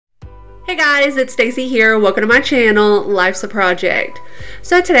Hey guys, it's Stacy here. Welcome to my channel, Life's a Project.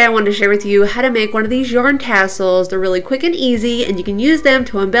 So today I wanted to share with you how to make one of these yarn tassels. They're really quick and easy, and you can use them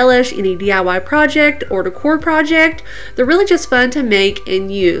to embellish any DIY project or decor project. They're really just fun to make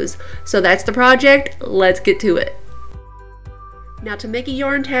and use. So that's the project. Let's get to it. Now to make a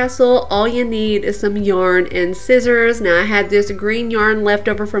yarn tassel, all you need is some yarn and scissors. Now I had this green yarn left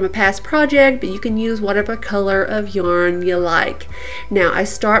over from a past project, but you can use whatever color of yarn you like. Now I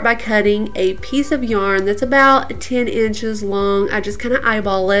start by cutting a piece of yarn that's about 10 inches long. I just kind of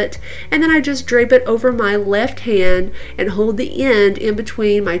eyeball it, and then I just drape it over my left hand and hold the end in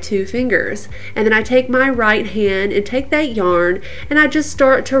between my two fingers. And then I take my right hand and take that yarn, and I just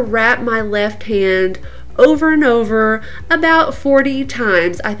start to wrap my left hand over and over about 40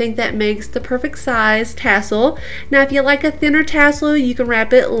 times. I think that makes the perfect size tassel. Now if you like a thinner tassel, you can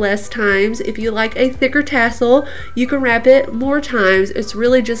wrap it less times. If you like a thicker tassel, you can wrap it more times. It's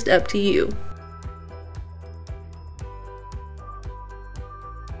really just up to you.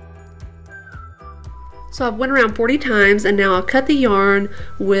 So I've went around 40 times, and now I'll cut the yarn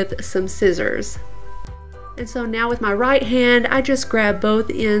with some scissors. And so now with my right hand, I just grab both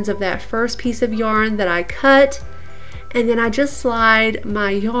ends of that first piece of yarn that I cut, and then I just slide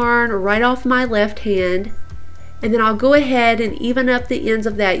my yarn right off my left hand, and then I'll go ahead and even up the ends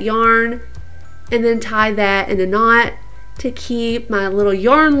of that yarn and then tie that in a knot to keep my little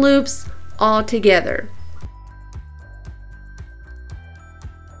yarn loops all together.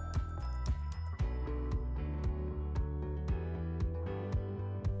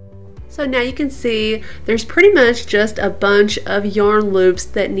 So now you can see there's pretty much just a bunch of yarn loops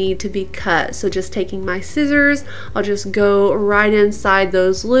that need to be cut. So just taking my scissors, I'll just go right inside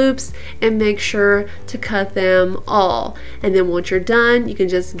those loops and make sure to cut them all. And then once you're done, you can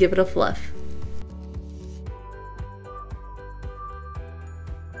just give it a fluff.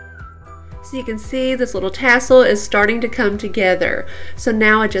 So you can see this little tassel is starting to come together. So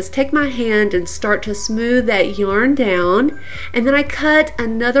now I just take my hand and start to smooth that yarn down, and then I cut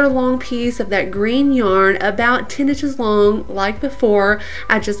another long piece of that green yarn about 10 inches long like before.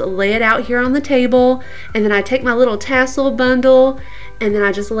 I just lay it out here on the table, and then I take my little tassel bundle and then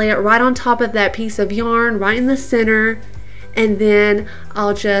I just lay it right on top of that piece of yarn right in the center, and then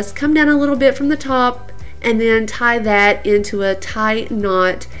I'll just come down a little bit from the top and then tie that into a tight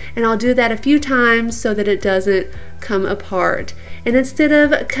knot, and I'll do that a few times so that it doesn't come apart. And instead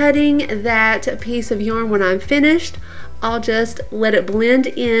of cutting that piece of yarn when I'm finished, I'll just let it blend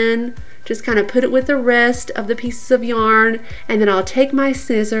in, just kind of put it with the rest of the pieces of yarn, and then I'll take my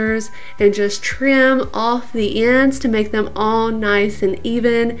scissors and just trim off the ends to make them all nice and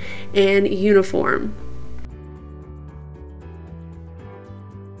even and uniform.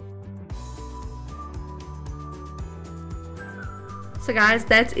 So guys,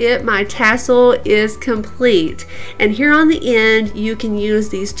 that's it. My tassel is complete. And here on the end, you can use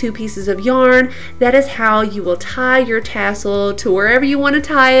these two pieces of yarn. That is how you will tie your tassel to wherever you want to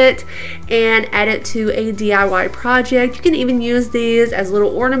tie it and add it to a DIY project. You can even use these as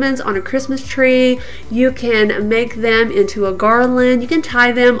little ornaments on a Christmas tree. You can make them into a garland. You can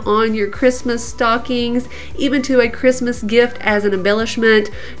tie them on your Christmas stockings, even to a Christmas gift as an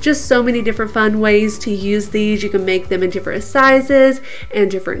embellishment. Just so many different fun ways to use these. You can make them in different sizes and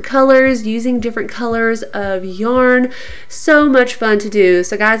different colors, using different colors of yarn. So much fun to do.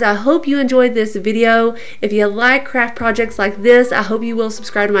 So guys, I hope you enjoyed this video. If you like craft projects like this, I hope you will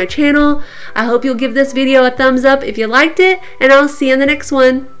subscribe to my channel. I hope you'll give this video a thumbs up if you liked it, and I'll see you in the next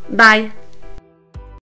one. Bye.